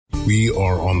we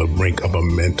are on the brink of a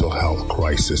mental health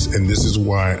crisis. And this is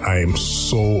why I am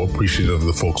so appreciative of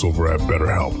the folks over at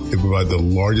BetterHelp. They provide the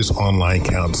largest online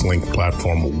counseling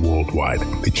platform worldwide.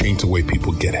 They change the way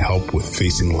people get help with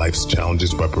facing life's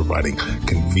challenges by providing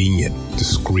convenient,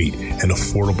 discreet, and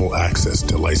affordable access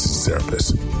to licensed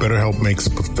therapists. BetterHelp makes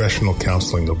professional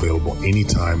counseling available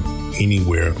anytime,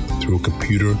 anywhere, through a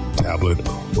computer, tablet,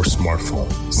 or smartphone.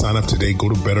 Sign up today. Go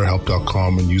to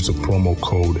BetterHelp.com and use the promo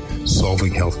code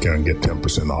SolvingHealthcare and get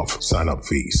 10% off sign-up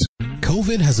fees.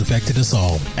 COVID has affected us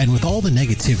all, and with all the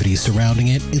negativity surrounding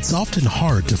it, it's often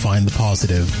hard to find the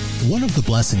positive. One of the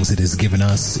blessings it has given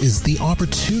us is the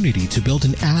opportunity to build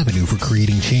an avenue for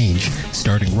creating change,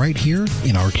 starting right here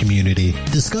in our community.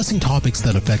 Discussing topics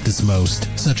that affect us most,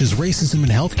 such as racism in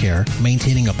healthcare,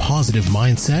 maintaining a positive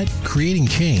mindset, creating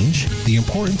change, the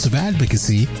importance of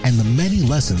advocacy, and the many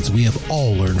lessons we have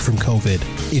all learned from COVID.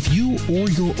 If you or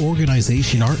your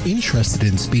organization are interested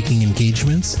in speaking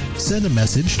engagements, send a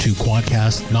message to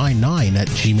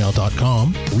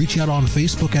quadcast99@gmail.com, reach out on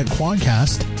Facebook at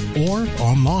Quadcast, or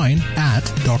online at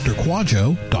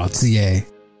drquadjo.ca.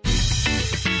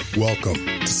 Welcome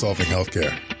to Solving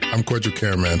Healthcare. I'm Kwadwo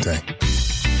Kyeremanteng.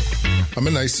 I'm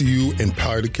an ICU and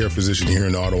palliative care physician here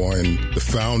in Ottawa and the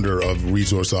founder of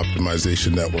Resource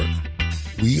Optimization Network.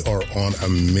 We are on a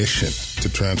mission to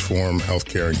transform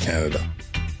healthcare in Canada.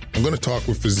 I'm going to talk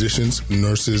with physicians,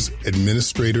 nurses,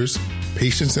 administrators,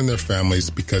 patients and their families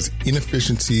because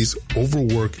inefficiencies,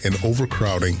 overwork, and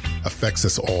overcrowding affects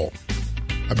us all.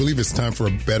 I believe it's time for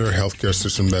a better healthcare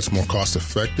system that's more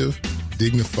cost-effective,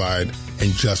 dignified,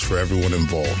 and just for everyone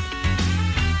involved.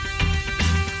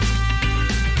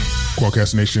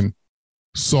 Quadcast Nation,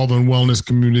 Solving Wellness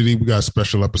Community, we got a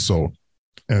special episode,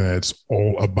 and it's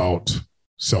all about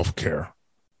self-care,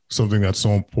 something that's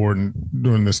so important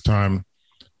during this time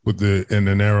in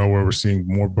an era where we're seeing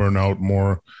more burnout,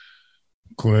 more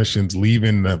clinicians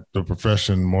leaving the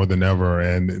profession more than ever.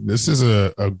 And this is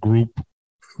a group,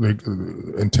 like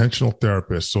intentional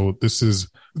therapists. So this is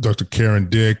Dr. Karen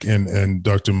Dick and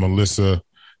Dr. Melissa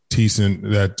Thiessen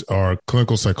that are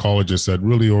clinical psychologists that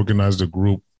really organized a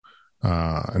group,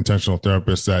 intentional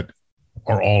therapists that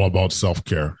are all about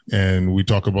self-care. And we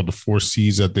talk about the 4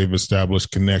 C's that they've established: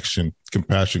 connection,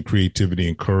 compassion, creativity,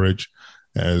 and courage,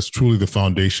 as truly the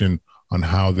foundation on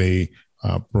how they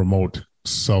promote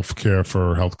self-care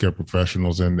for healthcare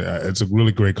professionals. And it's a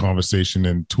really great conversation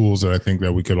and tools that I think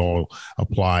that we could all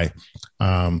apply.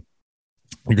 You're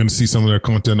going to see some of their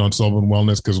content on Solving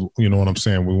Wellness because you know what I'm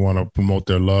saying. We want to promote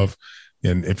their love.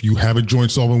 And if you haven't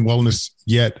joined Solving Wellness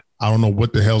yet, I don't know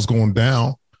what the hell's going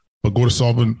down, but go to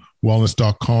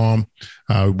solvingwellness.com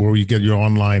where you get your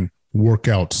online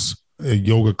workouts,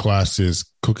 yoga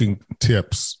classes, cooking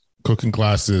tips, cooking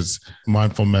classes,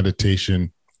 mindful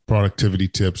meditation, productivity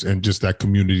tips, and just that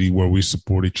community where we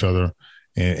support each other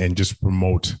and just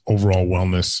promote overall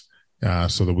wellness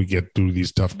so that we get through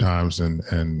these tough times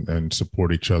and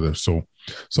support each other. So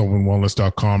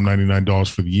solvingwellness.com,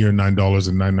 $99 for the year,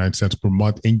 $9.99 per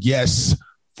month. And yes,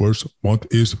 first month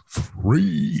is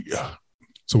free.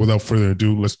 So without further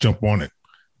ado, let's jump on it.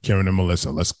 Karen and Melissa,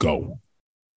 let's go.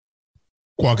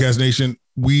 Quadcast Nation,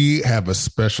 we have a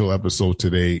special episode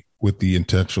today with the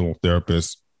intentional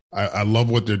therapists. I love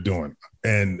what they're doing.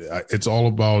 And it's all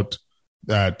about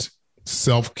that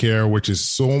self-care, which is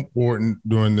so important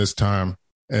during this time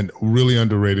and really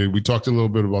underrated. We talked a little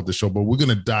bit about the show, but we're going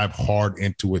to dive hard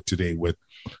into it today with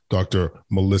Dr.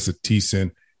 Melissa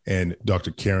Thiessen and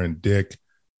Dr. Karen Dick.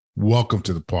 Welcome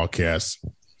to the podcast.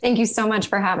 Thank you so much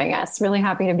for having us. Really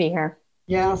happy to be here.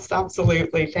 Yes,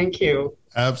 absolutely. Thank you.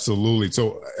 Absolutely.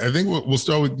 So I think we'll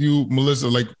start with you, Melissa.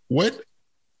 Like, what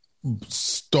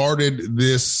started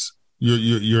this,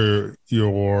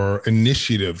 your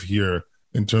initiative here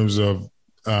in terms of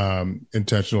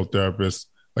intentional therapists?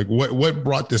 Like, what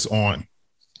brought this on?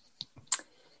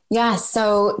 Yeah,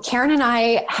 so Karen and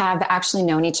I have actually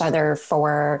known each other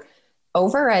for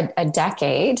over a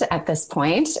decade at this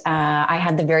point. I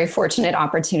had the very fortunate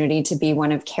opportunity to be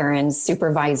one of Karen's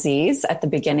supervisees at the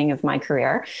beginning of my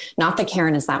career. Not that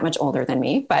Karen is that much older than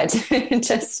me, but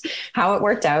just how it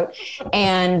worked out.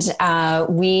 And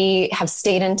we have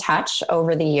stayed in touch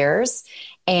over the years.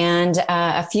 And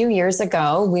a few years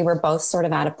ago, we were both sort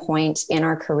of at a point in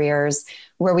our careers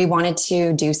where we wanted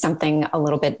to do something a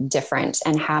little bit different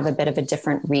and have a bit of a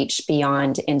different reach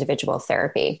beyond individual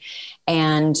therapy.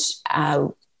 And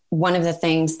one of the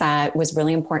things that was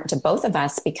really important to both of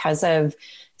us, because of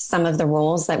some of the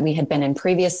roles that we had been in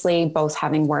previously, both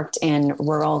having worked in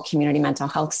rural community mental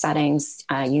health settings,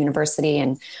 university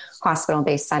and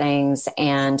hospital-based settings,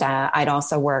 and I'd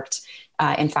also worked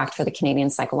in fact, for the Canadian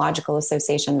Psychological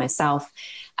Association, myself,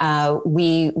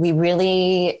 we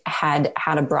really had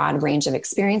a broad range of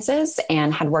experiences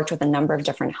and had worked with a number of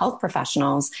different health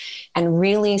professionals and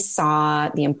really saw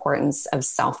the importance of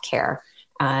self-care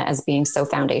as being so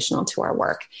foundational to our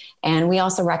work. And we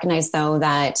also recognize, though,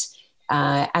 that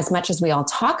as much as we all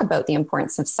talk about the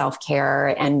importance of self-care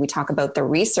and we talk about the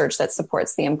research that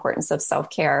supports the importance of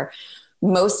self-care,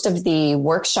 most of the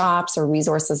workshops or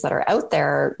resources that are out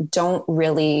there don't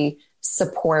really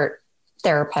support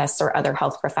therapists or other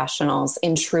health professionals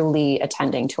in truly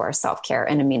attending to our self-care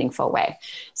in a meaningful way.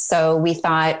 So we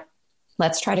thought,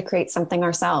 let's try to create something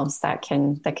ourselves that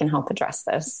can help address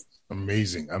this.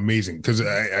 Amazing. Because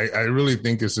I really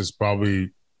think this is probably,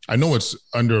 I know it's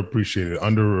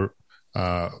underappreciated,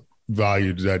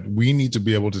 valued, that we need to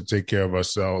be able to take care of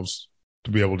ourselves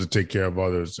to be able to take care of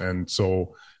others. And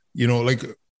so, like,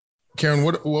 Karen,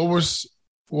 what was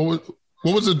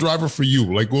the driver for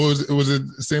you? Like, was it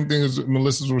the same thing as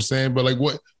Melissa was saying, but like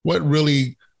what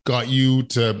really got you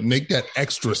to make that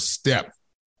extra step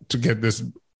to get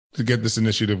this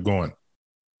initiative going?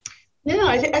 Yeah,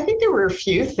 I think there were a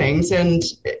few things. And,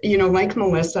 like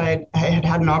Melissa, I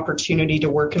had an opportunity to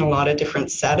work in a lot of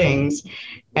different settings.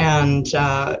 And,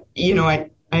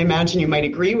 I imagine you might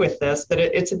agree with this, that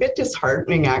it's a bit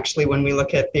disheartening, actually, when we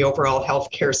look at the overall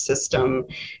healthcare system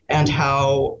and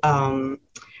how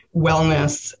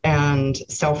wellness and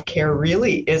self-care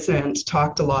really isn't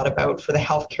talked a lot about for the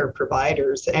healthcare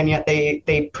providers. And yet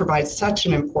they provide such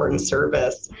an important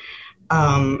service.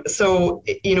 So,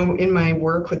 in my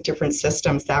work with different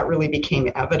systems, that really became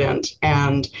evident.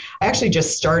 And I actually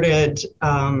just started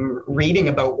reading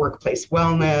about workplace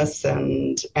wellness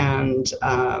and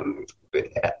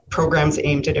programs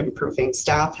aimed at improving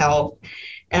staff health.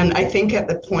 And I think at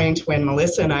the point when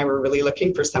Melissa and I were really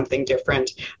looking for something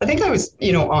different, I think I was,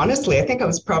 honestly, I think I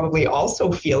was probably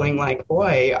also feeling like,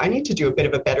 boy, I need to do a bit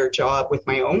of a better job with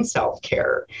my own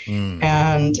self-care.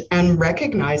 And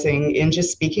recognizing in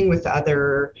just speaking with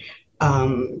other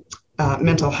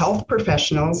mental health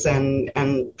professionals and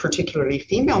particularly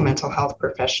female mental health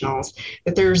professionals,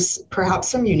 that there's perhaps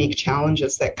some unique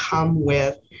challenges that come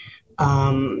with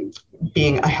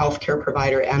being a healthcare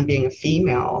provider and being a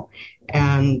female.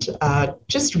 And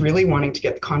just really wanting to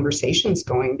get the conversations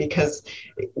going because,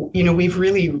 we've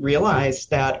really realized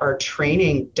that our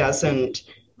training doesn't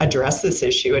address this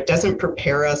issue. It doesn't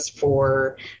prepare us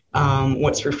for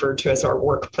what's referred to as our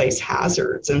workplace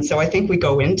hazards. And so I think we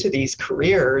go into these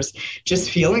careers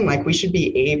just feeling like we should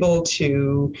be able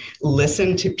to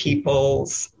listen to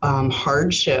people's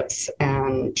hardships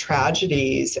and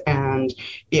tragedies and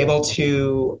be able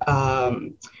to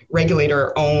regulate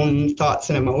our own thoughts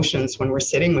and emotions when we're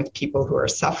sitting with people who are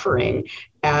suffering,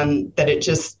 and that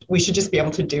we should just be able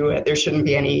to do it. There shouldn't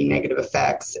be any negative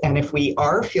effects. And if we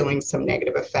are feeling some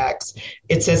negative effects,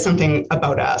 it says something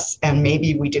about us and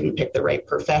maybe we didn't pick the right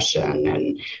profession.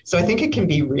 And so I think it can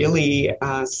be really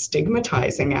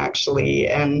stigmatizing, actually.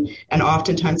 And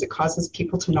oftentimes it causes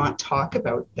people to not talk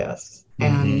about this.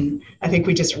 And I think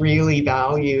we just really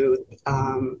value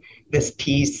this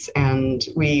piece, and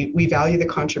we value the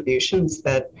contributions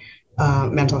that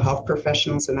mental health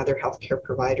professionals and other healthcare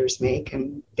providers make,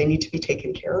 and they need to be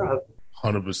taken care of.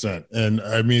 100%. And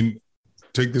I mean,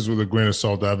 take this with a grain of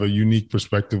salt. I have a unique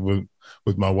perspective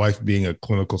with my wife being a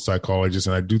clinical psychologist,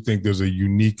 and I do think there's a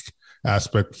unique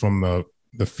aspect from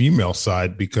the female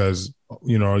side because,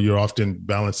 you're often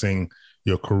balancing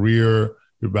your career,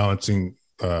 you're balancing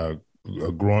a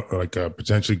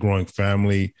potentially growing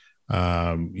family.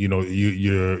 You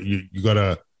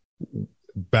gotta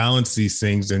balance these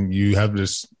things, and you have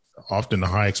this often a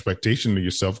high expectation of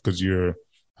yourself because you're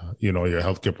a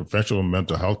healthcare professional,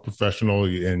 mental health professional,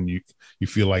 and you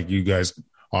feel like you guys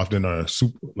often are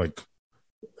super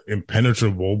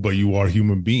impenetrable, but you are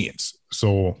human beings.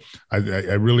 So I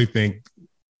really think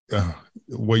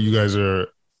what you guys are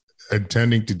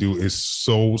intending to do is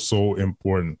so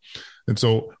important. And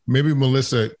so maybe,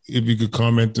 Melissa, if you could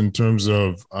comment in terms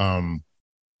of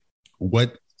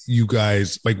what you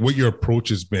guys, like what your approach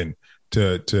has been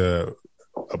to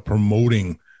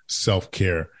promoting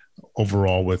self-care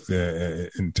overall with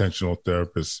intentional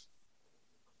therapists.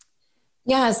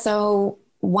 Yeah, so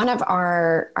one of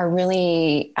our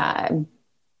really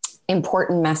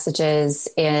important messages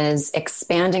is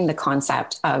expanding the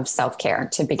concept of self-care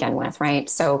to begin with, right?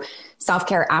 So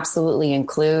self-care absolutely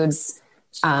includes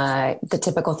the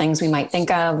typical things we might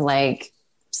think of, like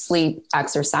sleep,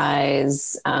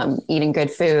 exercise, eating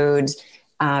good food,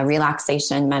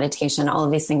 relaxation, meditation. All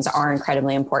of these things are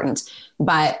incredibly important,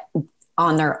 but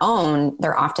on their own,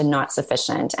 they're often not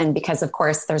sufficient. And because, of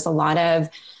course, there's a lot of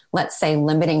let's say,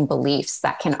 limiting beliefs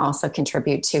that can also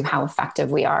contribute to how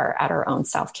effective we are at our own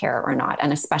self-care or not.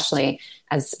 And especially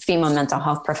as female mental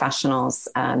health professionals,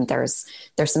 there's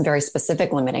some very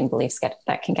specific limiting beliefs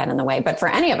that can get in the way. But for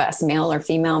any of us, male or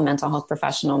female, mental health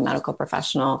professional, medical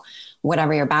professional,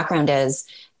 whatever your background is,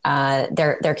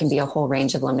 there can be a whole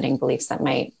range of limiting beliefs that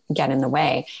might get in the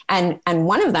way. And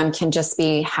one of them can just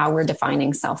be how we're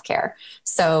defining self-care.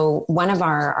 So one of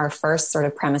our first sort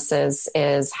of premises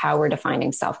is how we're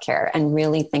defining self-care and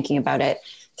really thinking about it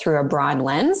through a broad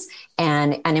lens.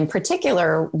 And in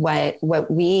particular, what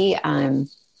we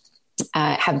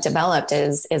have developed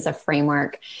is a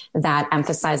framework that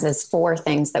emphasizes 4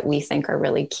 things that we think are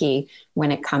really key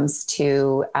when it comes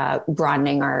to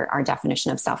broadening our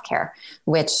definition of self-care,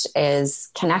 which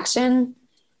is connection,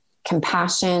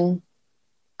 compassion,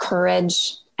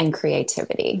 courage, and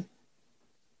creativity.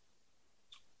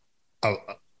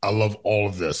 I love all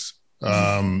of this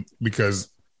because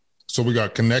so we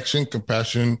got connection,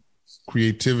 compassion,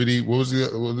 creativity. What was the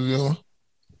other one?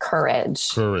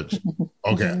 Courage.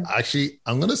 Okay. Actually,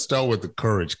 I'm going to start with the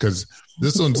courage because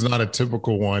this one's not a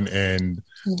typical one. And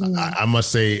I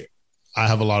must say, I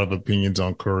have a lot of opinions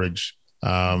on courage.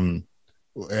 And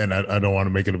I don't want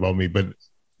to make it about me, but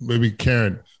maybe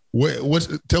Karen,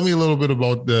 tell me a little bit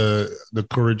about the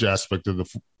courage aspect of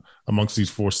amongst these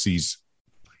 4 C's.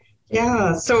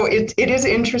 Yeah, so it is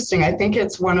interesting. I think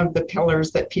it's one of the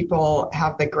pillars that people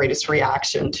have the greatest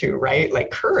reaction to, right?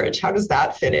 Like courage, how does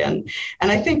that fit in?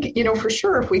 And I think, for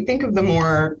sure, if we think of the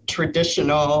more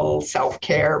traditional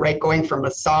self-care, right, going for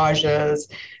massages,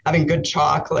 having good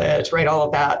chocolate, right, all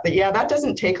of that, but yeah, that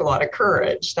doesn't take a lot of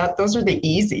courage. Those are the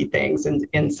easy things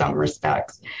in some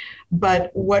respects.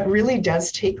 But what really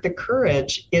does take the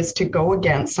courage is to go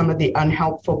against some of the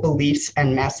unhelpful beliefs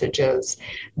and messages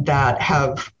that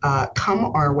have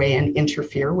come our way and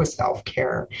interfere with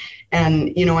self-care.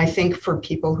 And, I think for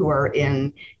people who are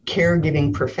in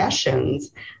caregiving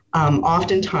professions,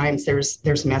 oftentimes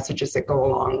there's messages that go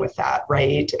along with that,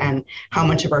 right? And how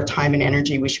much of our time and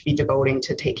energy we should be devoting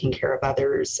to taking care of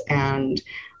others. And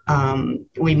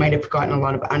we might have gotten a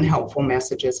lot of unhelpful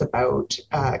messages about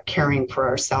caring for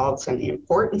ourselves and the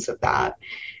importance of that.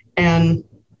 And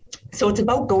so it's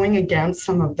about going against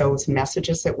some of those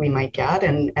messages that we might get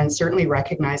and certainly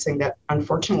recognizing that,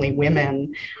 unfortunately,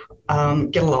 women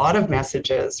get a lot of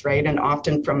messages, right? And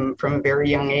often from a very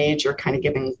young age are kind of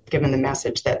given the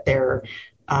message that they're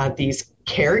these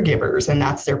caregivers and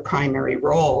that's their primary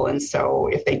role. And so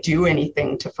if they do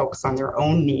anything to focus on their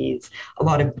own needs, a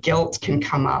lot of guilt can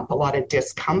come up, a lot of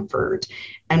discomfort,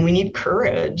 and we need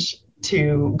courage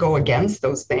to go against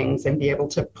those things and be able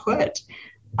to put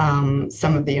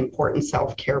some of the important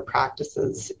self-care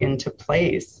practices into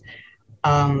place.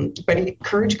 But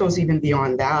courage goes even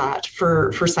beyond that.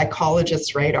 For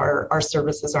psychologists, right, our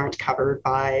services aren't covered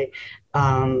by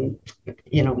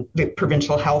the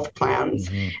provincial health plans.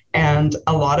 Mm-hmm. And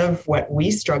a lot of what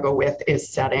we struggle with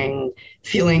is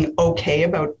feeling okay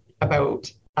about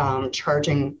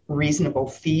charging reasonable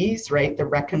fees, right? The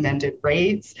recommended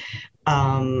rates,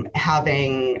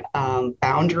 having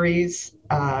boundaries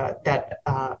that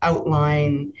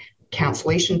outline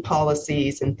cancellation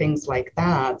policies and things like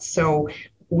that. So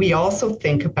we also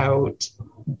think about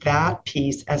that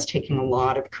piece as taking a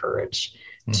lot of courage.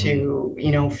 Mm-hmm.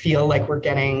 to, feel like we're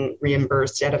getting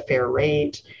reimbursed at a fair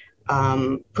rate,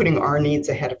 putting our needs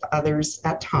ahead of others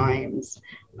at times.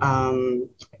 And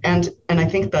I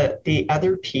think that the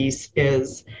other piece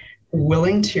is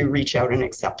willing to reach out and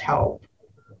accept help.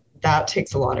 That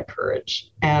takes a lot of courage.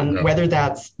 And whether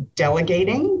that's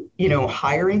delegating,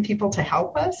 hiring people to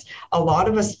help us, a lot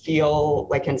of us feel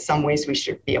like in some ways we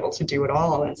should be able to do it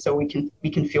all. And so we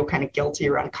can feel kind of guilty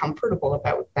or uncomfortable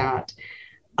about that.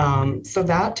 So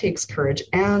that takes courage.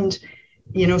 And,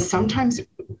 sometimes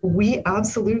we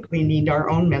absolutely need our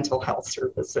own mental health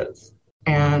services.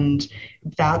 And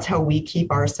that's how we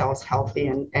keep ourselves healthy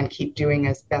and keep doing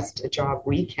as best a job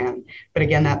we can. But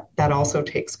again, that also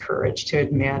takes courage to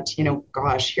admit,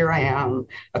 gosh, here I am,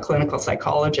 a clinical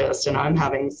psychologist, and I'm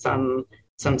having some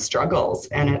struggles.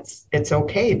 And it's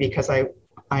okay because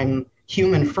I'm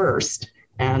human first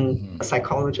and a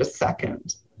psychologist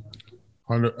second.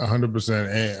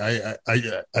 100%.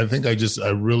 I think I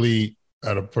really,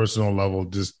 at a personal level,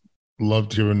 just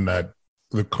loved hearing the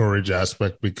courage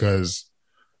aspect, because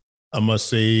I must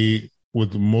say,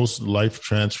 with most life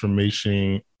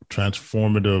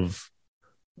transformative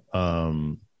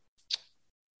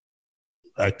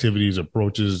activities,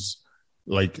 approaches,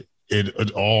 like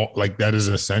it all, like that is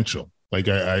essential. Like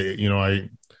I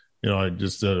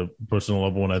just at a personal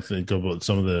level, when I think about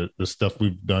some of the stuff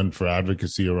we've done for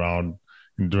advocacy around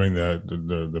during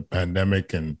the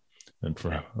pandemic and and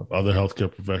for other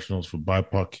healthcare professionals, for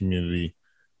BIPOC community,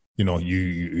 you know,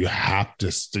 you have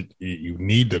to stick, you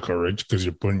need the courage because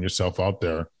you're putting yourself out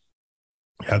there,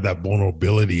 have that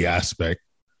vulnerability aspect,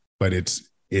 but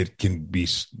it can be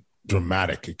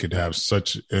dramatic. It could have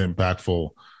such an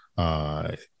impactful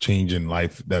change in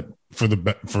life that for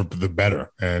the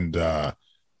better. And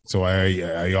so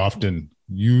I often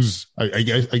use, I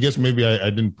guess maybe I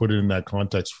didn't put it in that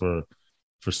context for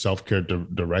self-care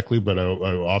directly, but I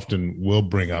often will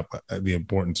bring up the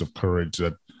importance of courage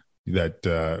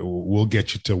that will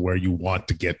get you to where you want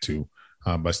to get to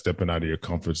by stepping out of your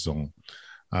comfort zone.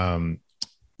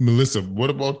 Melissa,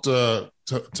 what about,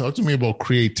 talk to me about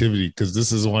creativity, because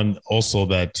this is one also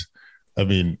that, I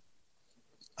mean,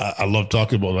 I love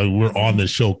talking about, like, we're on this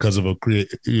show because of a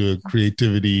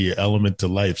creativity element to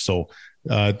life. So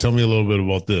tell me a little bit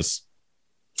about this.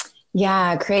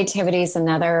 Yeah, creativity is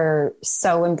another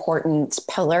so important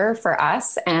pillar for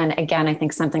us. And again, I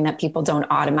think something that people don't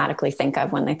automatically think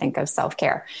of when they think of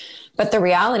self-care. But the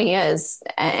reality is,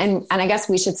 and I guess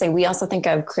we should say, we also think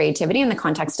of creativity in the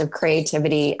context of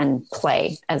creativity and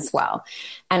play as well.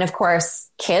 And of course,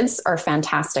 kids are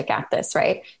fantastic at this,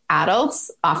 right? Adults,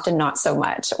 often not so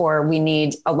much, or we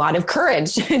need a lot of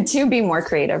courage to be more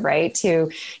creative, right? To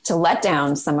let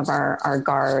down some of our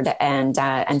guard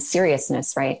and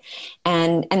seriousness, right?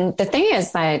 And the thing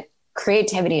is that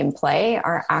creativity and play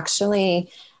are actually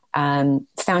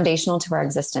foundational to our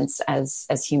existence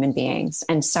as human beings.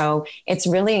 And so it's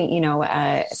really,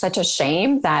 such a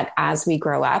shame that as we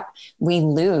grow up, we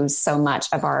lose so much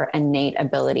of our innate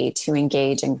ability to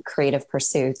engage in creative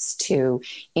pursuits, to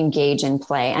engage in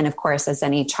play. And of course, as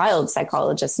any child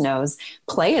psychologist knows,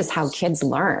 play is how kids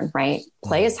learn, right?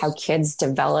 Play is how kids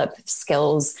develop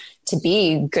skills to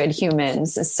be good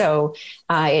humans. So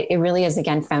it really is,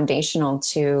 again, foundational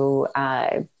to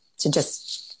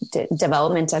just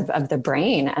development of the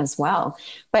brain as well.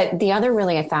 But the other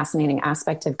really fascinating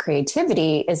aspect of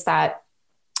creativity is that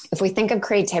if we think of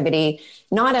creativity,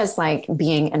 not as like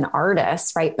being an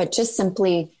artist, right, but just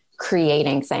simply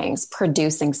creating things,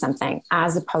 producing something,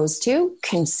 as opposed to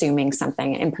consuming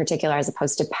something, in particular, as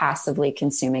opposed to passively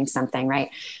consuming something, right?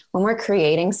 When we're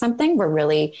creating something, we're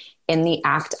really in the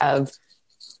act of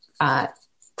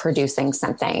producing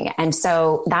something. And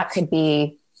so that could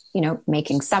be,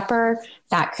 making supper,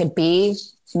 that could be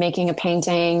making a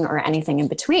painting or anything in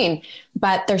between.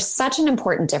 But there's such an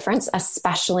important difference,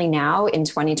 especially now in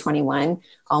 2021,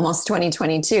 almost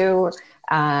 2022,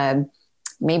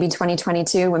 maybe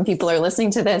 2022, when people are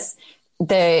listening to this.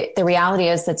 The reality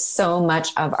is that so much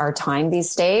of our time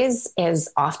these days is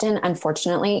often,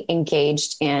 unfortunately,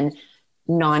 engaged in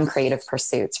non-creative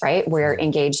pursuits, right? We're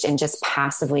engaged in just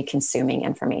passively consuming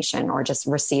information or just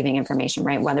receiving information,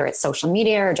 right? Whether it's social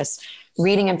media or just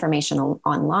reading information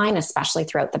online, especially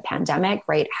throughout the pandemic,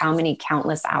 right? How many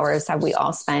countless hours have we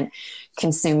all spent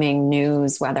consuming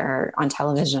news, whether on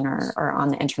television or on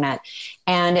the internet?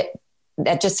 And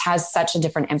that just has such a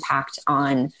different impact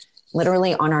on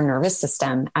literally on our nervous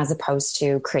system, as opposed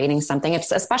to creating something. It's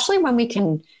especially when we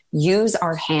can use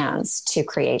our hands to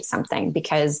create something,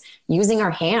 because using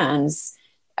our hands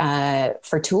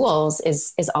for tools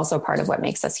is also part of what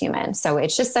makes us human. So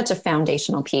it's just such a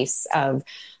foundational piece of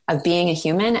being a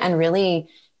human, and really,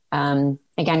 again,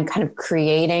 kind of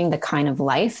creating the kind of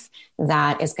life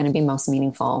that is going to be most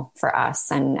meaningful for us.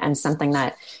 And something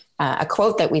that a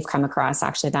quote that we've come across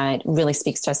actually that really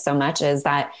speaks to us so much is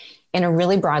that, in a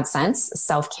really broad sense,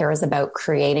 self-care is about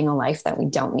creating a life that we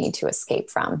don't need to escape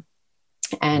from.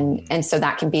 And so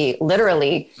that can be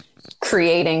literally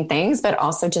creating things, but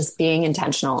also just being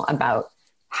intentional about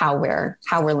how we're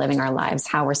living our lives,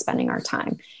 how we're spending our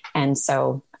time. And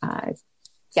so,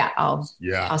 I'll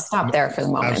stop there for the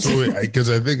moment. Absolutely. Because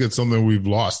I think it's something we've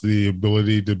lost, the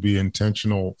ability to be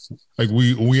intentional. Like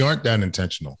we aren't that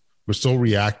intentional. We're so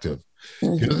reactive.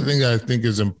 Mm-hmm. The other thing that I think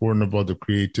is important about the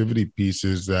creativity piece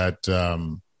is that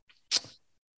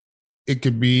it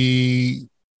could be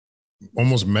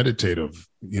almost meditative,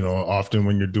 often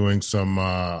when you're doing some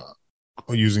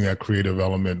using that creative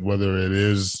element, whether it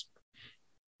is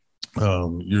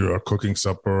you're cooking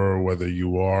supper, or whether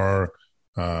you are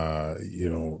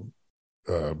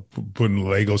putting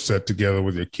Lego set together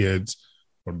with your kids,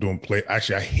 or doing play.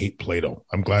 Actually, I hate Play-Doh.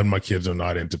 I'm glad my kids are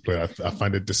not into Play-Doh. I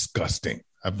find it disgusting.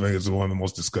 I think it's one of the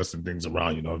most disgusting things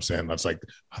around. You know what I'm saying?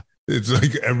 It's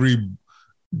like every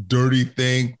dirty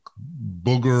thing,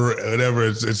 booger, whatever.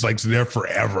 It's like there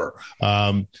forever.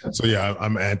 So yeah,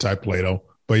 I'm anti Play-Doh.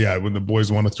 But yeah, when the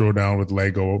boys want to throw down with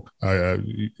Lego, I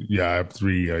have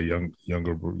three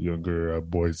younger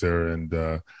boys there,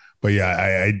 and but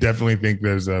yeah, I definitely think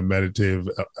there's a meditative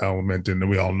element, and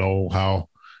we all know how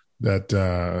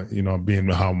that, being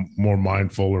how more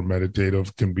mindful or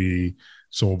meditative can be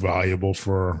so valuable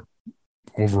for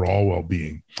overall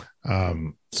well-being.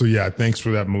 So yeah, thanks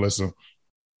for that, Melissa.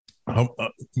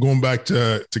 Going back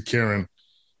to Karen,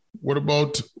 what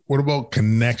about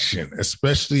connection,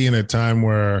 especially in a time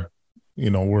where,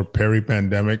 we're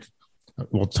peri-pandemic?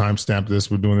 We'll timestamp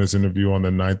this. We're doing this interview on the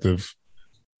 9th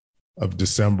of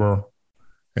December.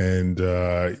 And,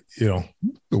 the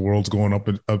world's going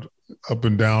up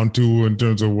and down too, in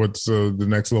terms of what's the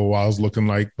next little while is looking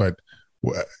like. But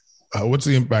what's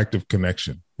the impact of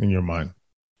connection in your mind?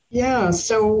 Yeah.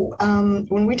 So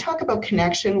when we talk about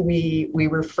connection, we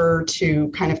refer to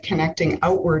kind of connecting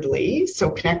outwardly. So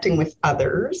connecting with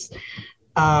others,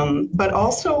 but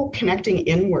also connecting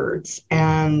inwards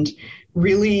and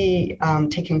really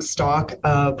taking stock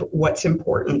of what's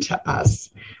important to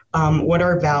us, what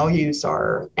our values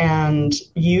are, and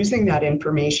using that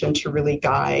information to really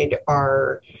guide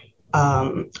our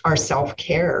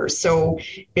self-care. So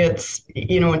it's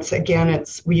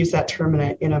we use that term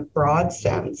in a broad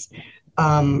sense.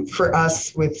 For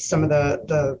us, with some of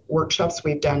the workshops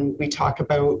we've done, we talk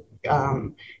about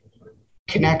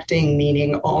connecting,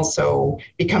 meaning also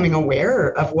becoming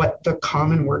aware of what the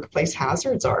common workplace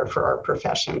hazards are for our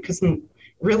profession. Because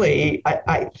really,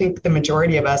 I think the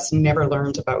majority of us never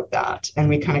learned about that. And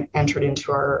we kind of entered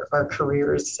into our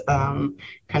careers kind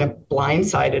of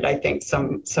blindsided, I think,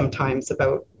 sometimes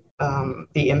about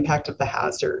the impact of the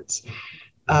hazards.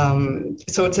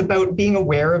 So it's about being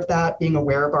aware of that, being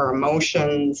aware of our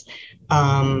emotions,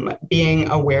 being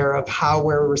aware of how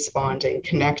we're responding,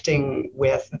 connecting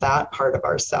with that part of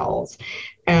ourselves.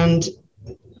 And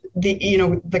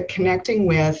the connecting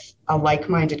with a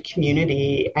like-minded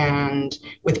community and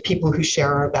with people who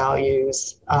share our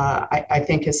values, I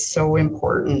think is so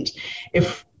important.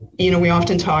 If, we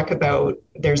often talk about,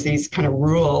 there's these kind of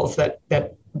rules that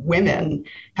women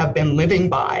have been living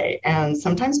by, and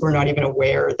sometimes we're not even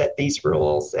aware that these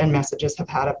rules and messages have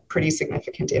had a pretty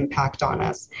significant impact on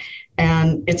us.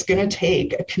 And it's going to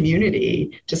take a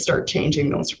community to start changing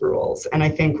those rules. And I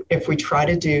think if we try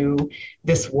to do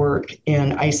this work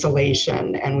in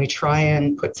isolation and we try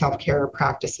and put self-care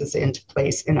practices into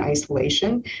place in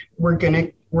isolation, we're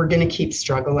going to keep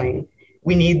struggling.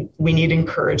 We need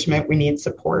encouragement. We need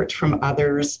support from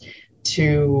others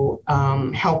to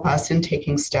help us in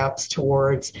taking steps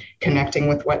towards connecting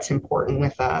with what's important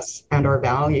with us and our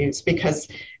values. Because,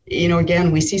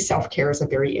 again, we see self-care as a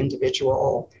very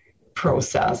individual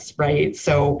process, right?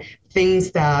 So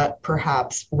things that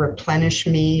perhaps replenish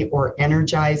me or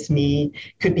energize me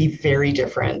could be very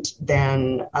different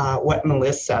than what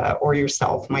Melissa or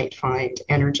yourself might find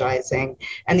energizing.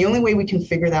 And the only way we can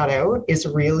figure that out is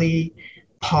really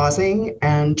pausing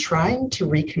and trying to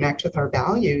reconnect with our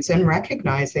values and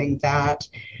recognizing that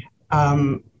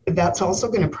that's also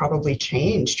going to probably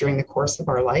change during the course of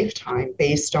our lifetime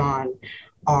based on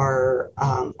our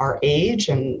age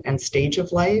and stage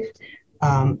of life,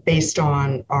 based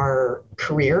on our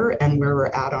career and where we're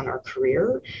at on our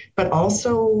career, but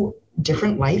also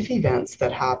different life events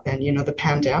that happen. The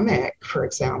pandemic, for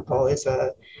example, is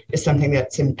something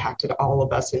that's impacted all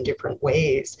of us in different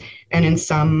ways. And in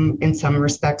some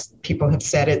respects, people have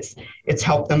said it's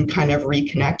helped them kind of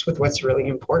reconnect with what's really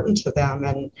important to them.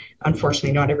 And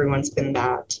unfortunately, not everyone's been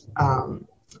that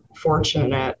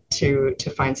fortunate to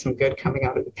find some good coming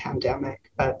out of the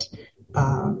pandemic. But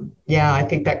I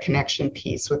think that connection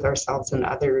piece with ourselves and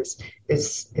others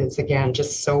is again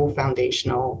just so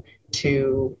foundational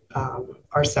to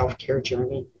our self-care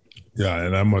journey. Yeah,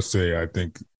 and I must say, I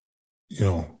think,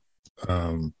 one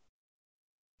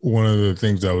of the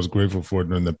things I was grateful for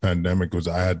during the pandemic was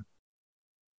I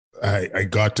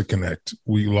got to connect.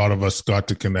 A lot of us got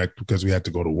to connect because we had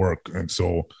to go to work. And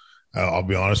so I'll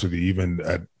be honest with you, even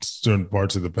at certain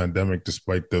parts of the pandemic,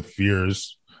 despite the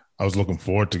fears, I was looking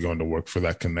forward to going to work for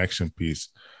that connection piece.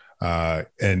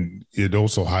 And it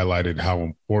also highlighted how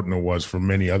important it was for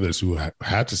many others who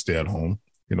had to stay at home,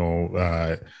 in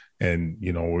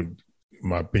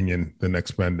my opinion, the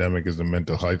next pandemic is the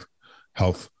mental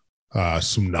health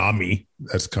tsunami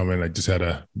that's coming. I just had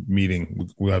a meeting.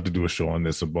 We'll have to do a show on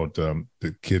this about the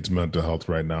kids' mental health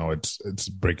right now. It's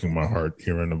breaking my heart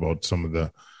hearing about some of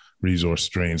the resource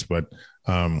strains, but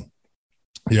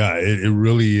it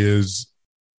really is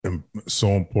so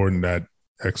important, that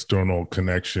external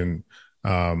connection.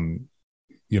 I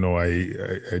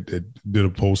did a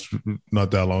post not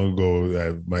that long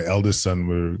ago. My eldest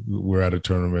son, we're at a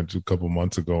tournament a couple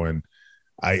months ago, and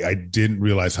I didn't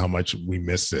realize how much we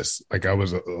missed this. Like I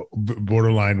was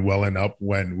borderline welling up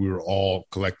when we were all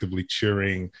collectively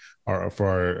cheering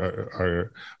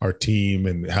for our team,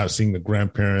 and seeing the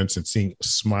grandparents and seeing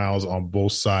smiles on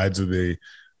both sides of the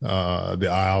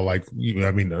aisle. Like,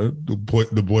 I mean,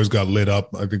 the boys got lit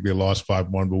up. I think they lost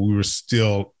 5-1, but we were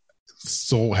still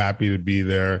so happy to be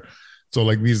there. So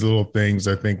like these little things,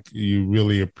 I think you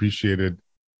really appreciated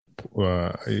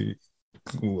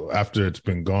after it's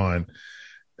been gone.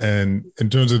 And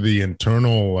in terms of the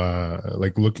internal,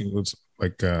 looking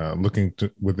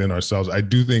within ourselves, I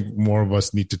do think more of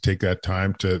us need to take that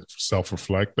time to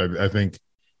self-reflect. I think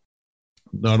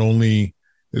not only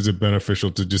is it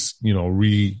beneficial to just,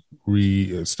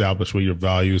 re-establish what your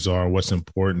values are, what's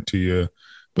important to you,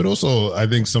 but also I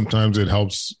think sometimes it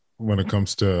helps when it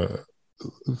comes to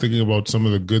thinking about some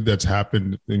of the good that's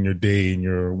happened in your day, in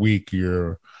your week,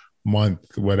 your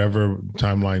month, whatever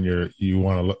timeline you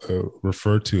want to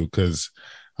refer to, because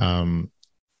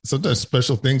sometimes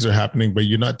special things are happening, but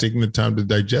you're not taking the time to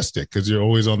digest it because you're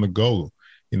always on the go.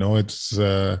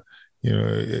 So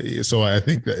I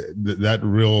think that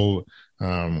real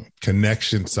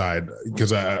connection side,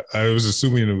 because I was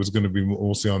assuming it was going to be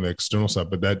mostly on the external side,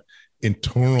 but that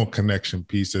internal connection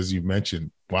piece, as you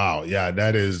mentioned, wow, yeah,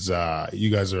 that is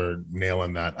you guys are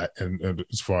nailing that, and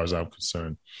as far as I'm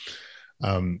concerned.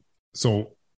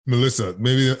 So Melissa,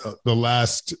 maybe the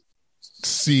last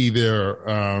C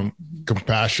there,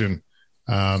 compassion.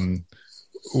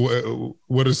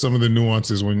 What are some of the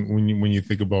nuances when you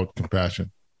think about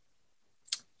compassion?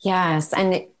 Yes.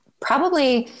 And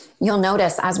probably you'll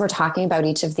notice as we're talking about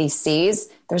each of these C's,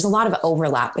 there's a lot of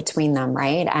overlap between them,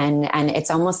 right? And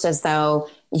it's almost as though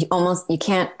you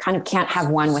can't have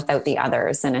one without the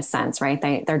others in a sense,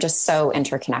 right? They're just so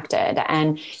interconnected.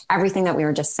 And everything that we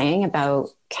were just saying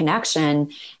about connection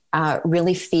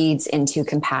really feeds into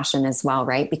compassion as well,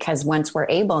 right? Because once we're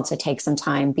able to take some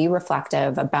time, be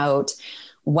reflective about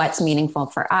what's meaningful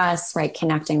for us, right?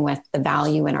 Connecting with the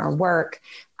value in our work,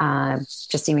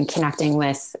 just even connecting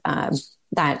with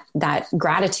that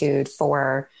gratitude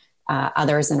for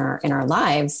others in our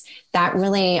lives, that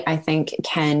really, I think,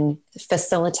 can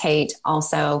facilitate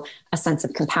also a sense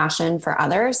of compassion for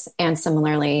others, and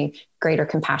similarly greater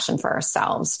compassion for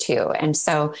ourselves too. And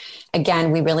so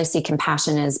again, we really see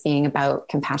compassion as being about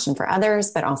compassion for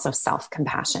others, but also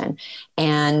self-compassion.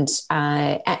 And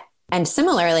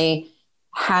similarly,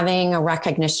 having a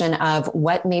recognition of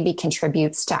what maybe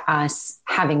contributes to us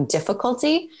having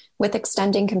difficulty with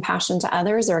extending compassion to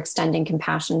others or extending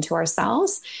compassion to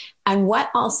ourselves, and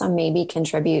what also maybe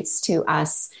contributes to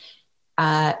us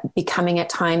becoming at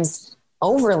times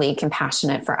overly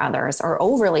compassionate for others or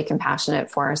overly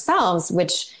compassionate for ourselves,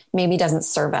 which maybe doesn't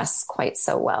serve us quite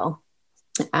so well.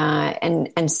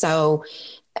 And so,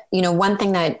 one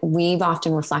thing that we've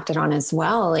often reflected on as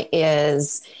well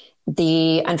is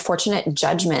the unfortunate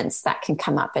judgments that can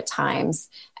come up at times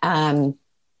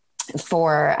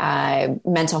for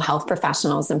mental health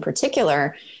professionals in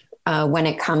particular, when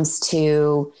it comes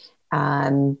to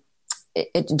how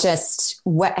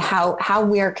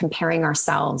we're comparing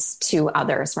ourselves to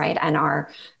others, right? And our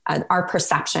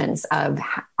perceptions of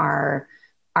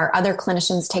are other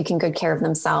clinicians taking good care of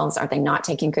themselves? Are they not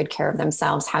taking good care of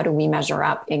themselves? How do we measure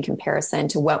up in comparison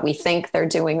to what we think they're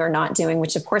doing or not doing,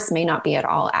 which of course may not be at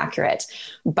all accurate,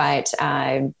 but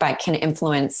can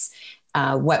influence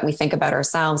what we think about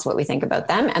ourselves, what we think about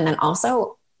them. And then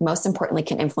also, most importantly,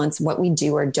 can influence what we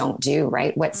do or don't do,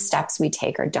 right? What steps we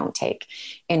take or don't take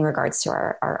in regards to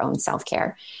our own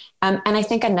self-care. And I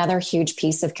think another huge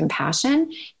piece of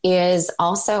compassion is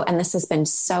also, and this has been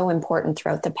so important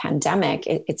throughout the pandemic,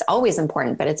 it's always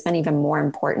important, but it's been even more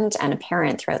important and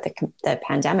apparent throughout the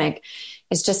pandemic,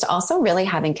 is just also really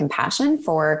having compassion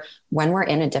for when we're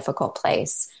in a difficult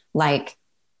place, like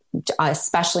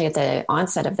especially at the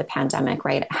onset of the pandemic,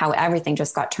 right? How everything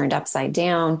just got turned upside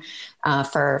down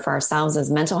for ourselves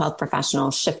as mental health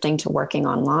professionals, shifting to working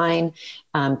online,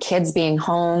 kids being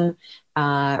home,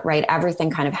 right?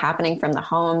 Everything kind of happening from the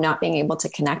home, not being able to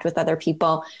connect with other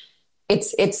people.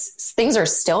 It's things are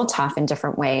still tough in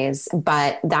different ways,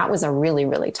 but that was a really,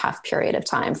 really tough period of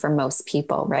time for most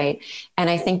people, right? And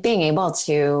I think being able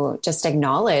to just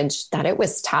acknowledge that it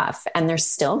was tough and there's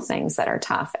still things that are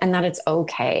tough, and that it's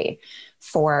okay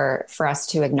for us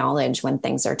to acknowledge when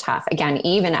things are tough. Again,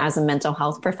 even as a mental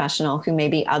health professional who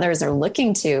maybe others are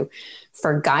looking to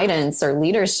for guidance or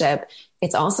leadership,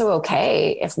 it's also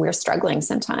okay if we're struggling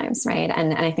sometimes, right?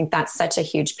 And I think that's such a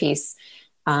huge piece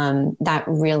that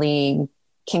really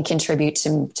can contribute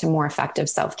to more effective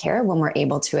self-care when we're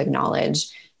able to acknowledge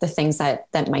the things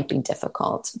that might be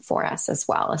difficult for us as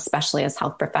well, especially as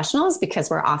health professionals, because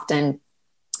we're often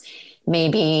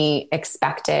maybe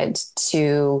expected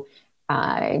to,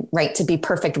 to be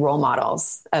perfect role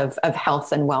models of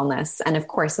health and wellness. And of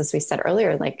course, as we said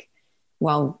earlier,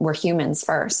 we're humans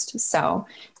first. So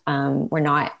we're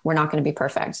not going to be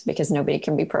perfect, because nobody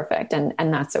can be perfect, and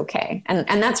that's okay.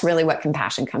 And that's really what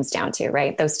compassion comes down to,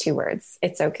 right? Those two words.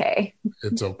 It's okay.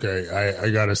 It's okay. I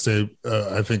gotta say,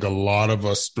 I think a lot of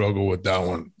us struggle with that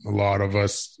one. A lot of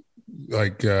us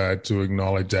to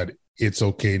acknowledge that it's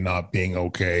okay not being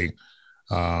okay.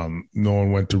 No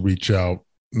one went to reach out.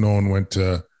 No one went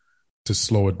to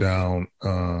slow it down.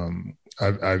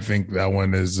 I think that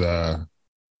one is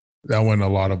that one a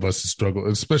lot of us struggle,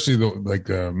 especially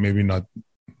maybe not,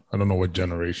 I don't know what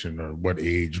generation or what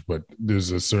age, but there's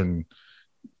a certain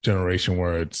generation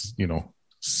where it's,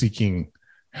 seeking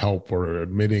help or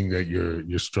admitting that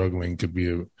you're struggling could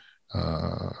be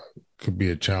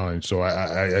a challenge. So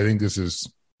I think this is,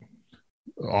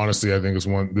 honestly, I think this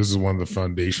is one of the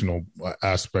foundational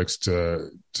aspects to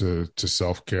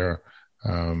self-care.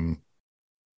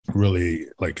 Really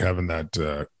having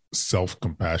that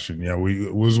self-compassion. Yeah,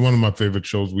 it was one of my favorite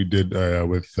shows we did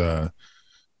with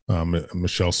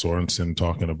Michelle Sorensen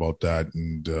talking about that.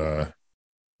 And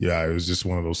it was just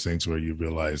one of those things where you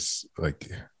realize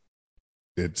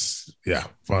it's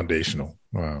foundational.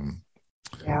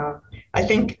 I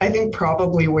think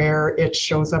probably where it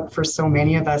shows up for so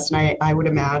many of us, and I would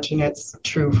imagine it's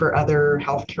true for other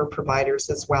healthcare providers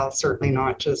as well, certainly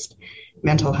not just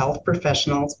mental health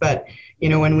professionals, but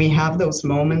when we have those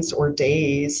moments or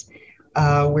days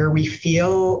where we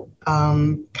feel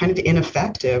kind of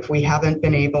ineffective, we haven't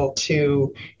been able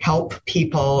to help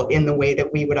people in the way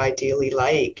that we would ideally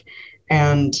like.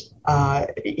 And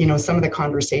some of the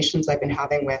conversations I've been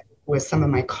having with some of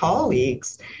my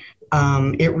colleagues,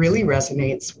 it really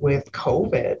resonates with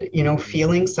COVID,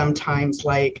 feeling sometimes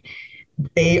like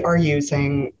they are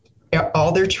using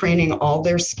all their training, all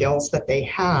their skills that they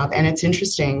have. And it's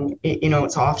interesting,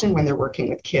 it's often when they're working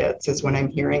with kids is when I'm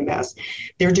hearing this.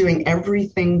 They're doing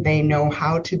everything they know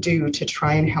how to do to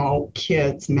try and help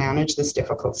kids manage this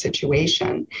difficult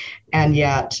situation. And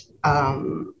yet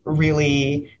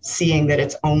really seeing that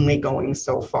it's only going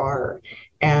so far.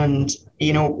 And,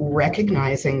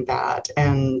 recognizing that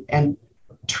and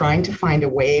trying to find a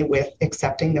way with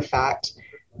accepting the fact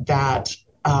that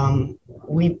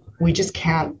we just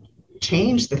can't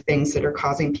change the things that are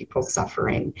causing people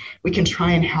suffering. We can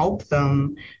try and help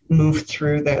them move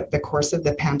through the course of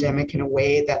the pandemic in a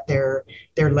way that they're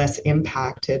less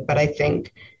impacted. But I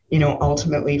think,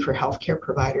 ultimately for healthcare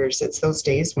providers, it's those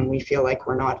days when we feel like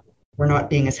we're not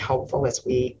being as helpful as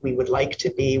we would like to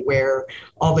be, where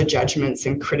all the judgments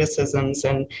and criticisms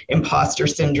and imposter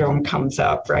syndrome comes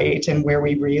up, right? And where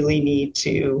we really need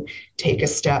to take a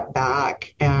step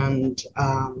back and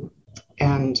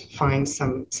find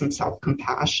some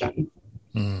self-compassion.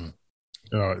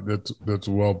 That's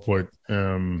well put.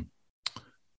 I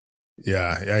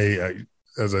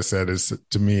as I said,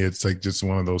 to me, it's just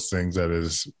one of those things that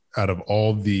is, out of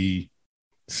all the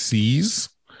C's,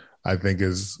 I think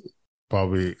is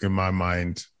probably, in my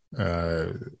mind,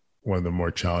 one of the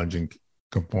more challenging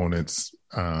components,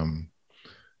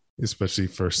 especially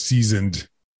for seasoned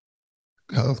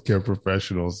healthcare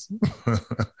professionals.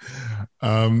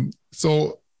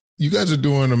 So you guys are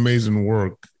doing amazing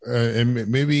work. And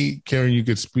maybe, Karen, you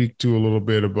could speak to a little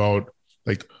bit about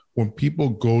when people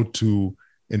go to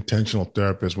intentional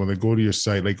therapists, when they go to your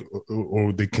site,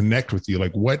 or they connect with you,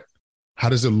 how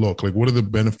does it look? What are the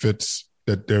benefits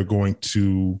that they're going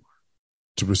to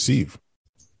receive?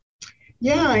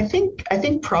 Yeah, I think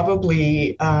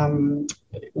probably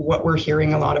what we're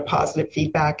hearing a lot of positive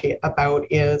feedback about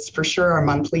is for sure our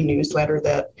monthly newsletter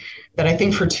that I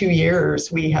think for 2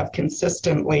 years we have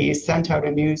consistently sent out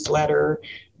a newsletter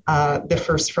the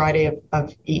first Friday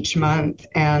of each month.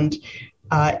 And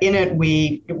in it,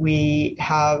 we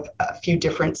have a few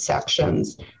different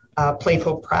sections,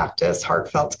 playful practice,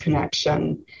 heartfelt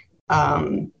connection,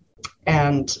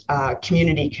 and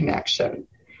community connection.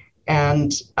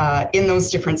 And in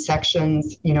those different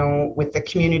sections, with the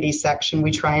community section,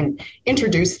 we try and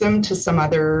introduce them to some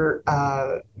other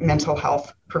mental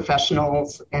health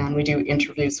professionals, and we do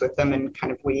interviews with them, and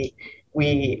kind of we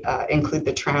include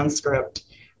the transcript.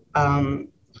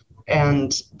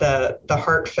 And the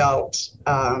heartfelt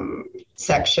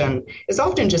section is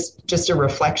often just a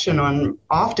reflection on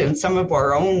often some of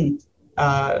our own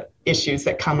issues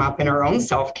that come up in our own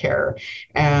self-care,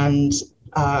 and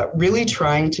really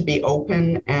trying to be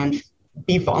open and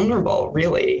be vulnerable,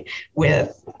 really,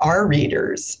 with our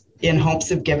readers in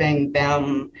hopes of giving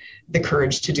them the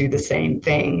courage to do the same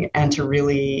thing and to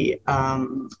really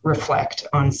reflect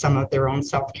on some of their own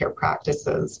self-care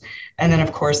practices. And then,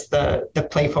 of course, the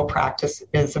playful practice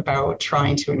is about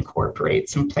trying to incorporate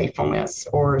some playfulness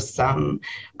or some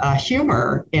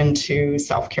humor into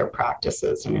self-care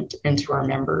practices and into our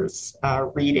members'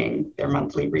 reading, their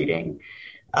monthly reading.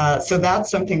 So that's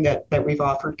something that we've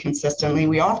offered consistently.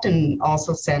 We often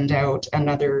also send out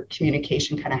another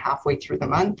communication kind of halfway through the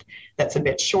month that's a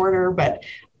bit shorter, but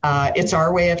it's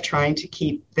our way of trying to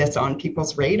keep this on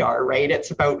people's radar, right?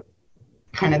 It's about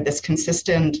kind of this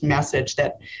consistent message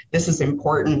that this is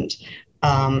important.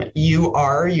 You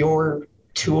are your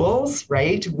tools,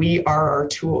 right? We are our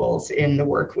tools in the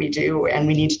work we do, and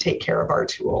we need to take care of our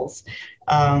tools.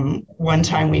 One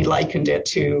time we likened it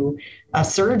to a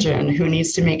surgeon who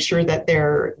needs to make sure that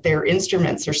their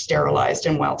instruments are sterilized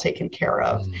and well taken care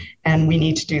of. And we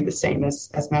need to do the same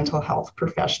as mental health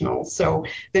professionals. So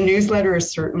the newsletter is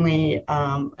certainly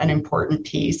an important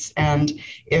piece. And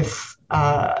if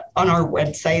on our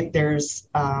website, there's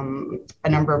a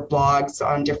number of blogs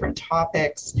on different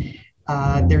topics.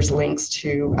 There's links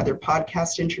to other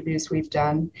podcast interviews we've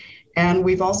done. And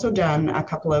we've also done a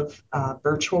couple of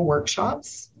virtual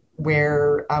workshops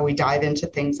where we dive into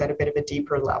things at a bit of a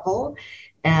deeper level.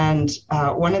 And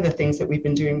one of the things that we've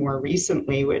been doing more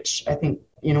recently, which I think,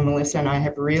 Melissa and I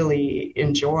have really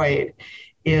enjoyed,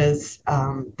 is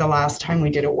the last time we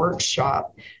did a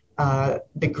workshop,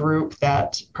 the group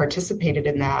that participated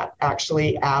in that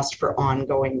actually asked for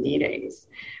ongoing meetings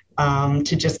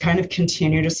to just kind of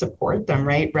continue to support them,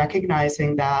 right?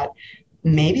 Recognizing that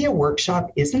maybe a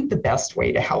workshop isn't the best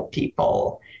way to help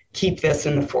people keep this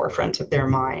in the forefront of their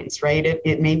minds, right?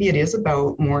 Maybe it is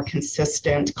about more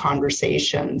consistent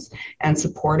conversations and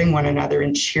supporting one another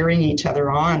and cheering each other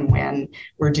on when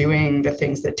we're doing the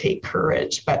things that take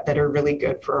courage, but that are really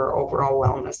good for our overall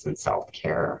wellness and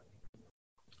self-care.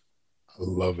 I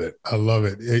love it.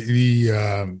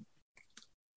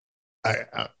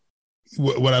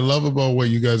 What I love about what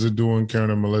you guys are doing,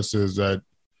 Karen and Melissa, is that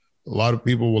a lot of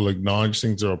people will acknowledge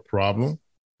things are a problem.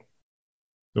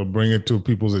 They'll bring it to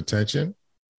people's attention,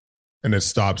 and it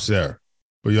stops there.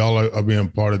 But y'all are being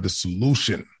part of the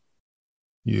solution.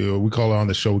 We call it on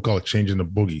the show, we call it changing the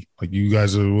boogie. Like, you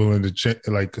guys are willing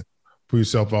to put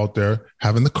yourself out there,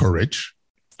 having the courage,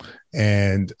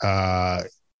 and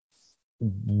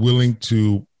willing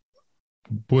to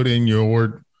put in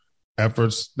your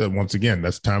efforts that, once again,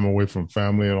 that's time away from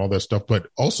family and all that stuff, but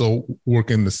also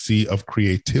work in the sea of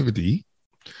creativity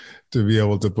to be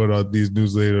able to put out these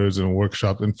newsletters and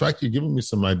workshops. In fact, you're giving me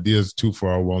some ideas too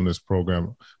for our wellness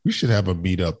program. We should have a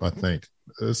meetup, I think.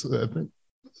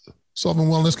 Solving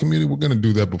Wellness Community, we're going to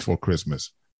do that before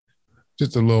Christmas.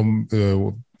 Just a little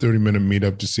 30-minute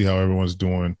meetup to see how everyone's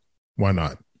doing. Why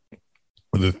not?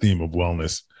 With the theme of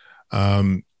wellness.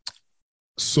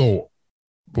 So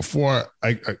before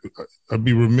I'd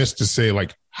be remiss to say,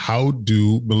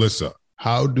 Melissa,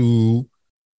 how do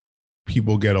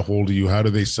people get a hold of you? How do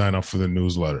they sign up for the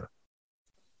newsletter?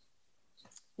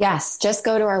 Yes, just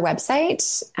go to our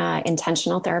website,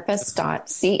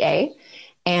 intentionaltherapist.ca,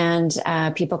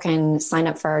 and people can sign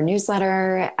up for our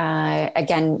newsletter.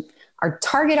 Again, our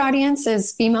target audience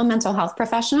is female mental health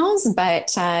professionals,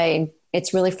 but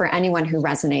it's really for anyone who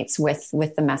resonates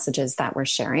with the messages that we're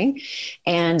sharing.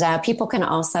 And people can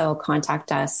also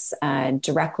contact us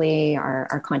directly.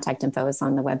 Our contact info is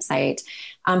on the website,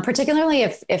 particularly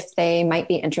if they might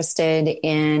be interested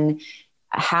in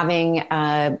having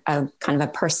a kind of a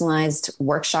personalized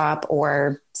workshop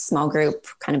or small group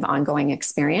kind of ongoing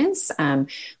experience.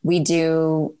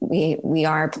 We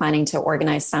are planning to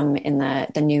organize some in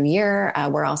the new year.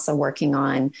 We're also working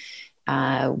on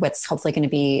what's hopefully going to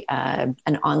be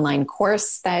an online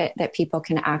course that people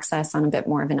can access on a bit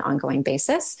more of an ongoing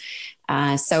basis.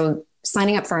 So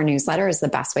signing up for our newsletter is the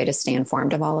best way to stay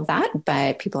informed of all of that,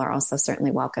 but people are also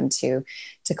certainly welcome to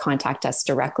contact us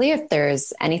directly. If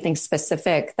there's anything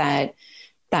specific that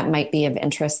might be of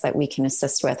interest that we can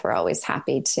assist with, we're always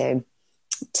happy to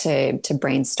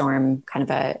brainstorm kind of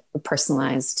a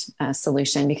personalized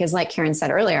solution, because like Karen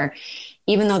said earlier,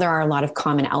 even though there are a lot of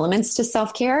common elements to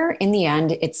self-care, in the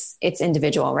end, it's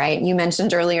individual, right? You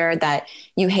mentioned earlier that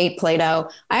you hate Play-Doh.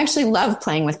 I actually love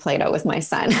playing with Play-Doh with my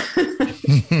son.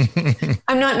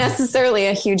 I'm not necessarily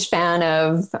a huge fan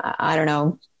of,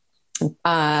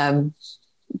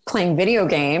 playing video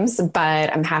games, but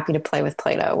I'm happy to play with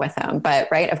Play-Doh with him. But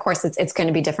right, of course, it's going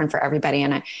to be different for everybody.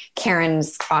 And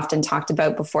Karen's often talked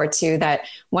about before too, that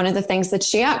one of the things that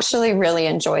she actually really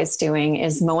enjoys doing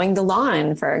is mowing the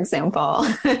lawn, for example.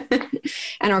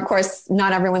 And of course,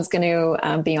 not everyone's going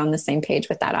to be on the same page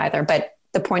with that either. But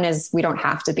the point is we don't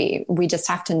have to be. We just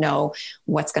have to know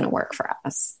what's going to work for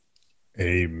us.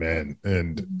 Amen.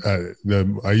 And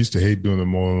I used to hate doing the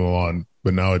mowing the lawn,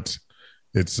 but now it's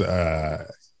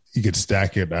you could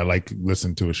stack it. I like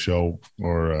listen to a show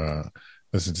or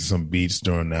listen to some beats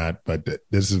during that. But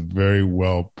this is very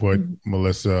well put,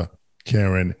 Melissa,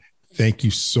 Karen. Thank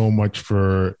you so much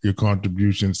for your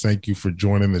contributions. Thank you for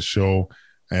joining the show.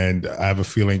 And I have a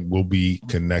feeling we'll be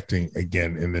connecting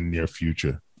again in the near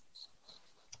future.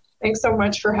 Thanks so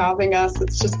much for having us.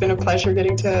 It's just been a pleasure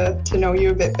getting to know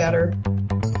you a bit better.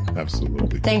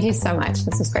 Absolutely. Thank you so much.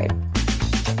 This is great.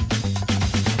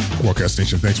 Quadcast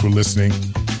Nation, thanks for listening.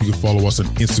 You can follow us on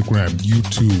Instagram,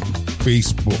 YouTube,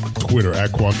 Facebook, Twitter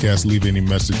at Quadcast. Leave any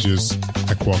messages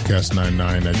at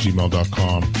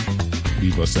quadcast99@gmail.com.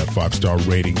 Leave us that 5-star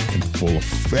rating in full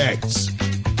effect.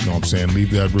 You know what I'm saying?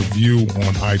 Leave that review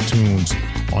on iTunes,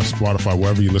 on Spotify,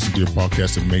 wherever you listen to your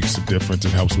podcast. It makes a difference.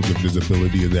 It helps with the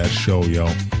visibility of that show, yo.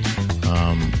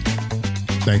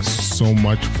 Thanks so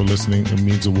much for listening. It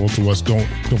means the world to us. Don't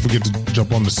forget to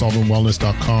jump on to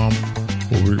solventwellness.com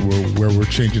where we're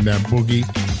changing that boogie.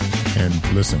 And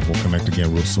listen, we'll connect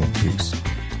again real soon. Peace.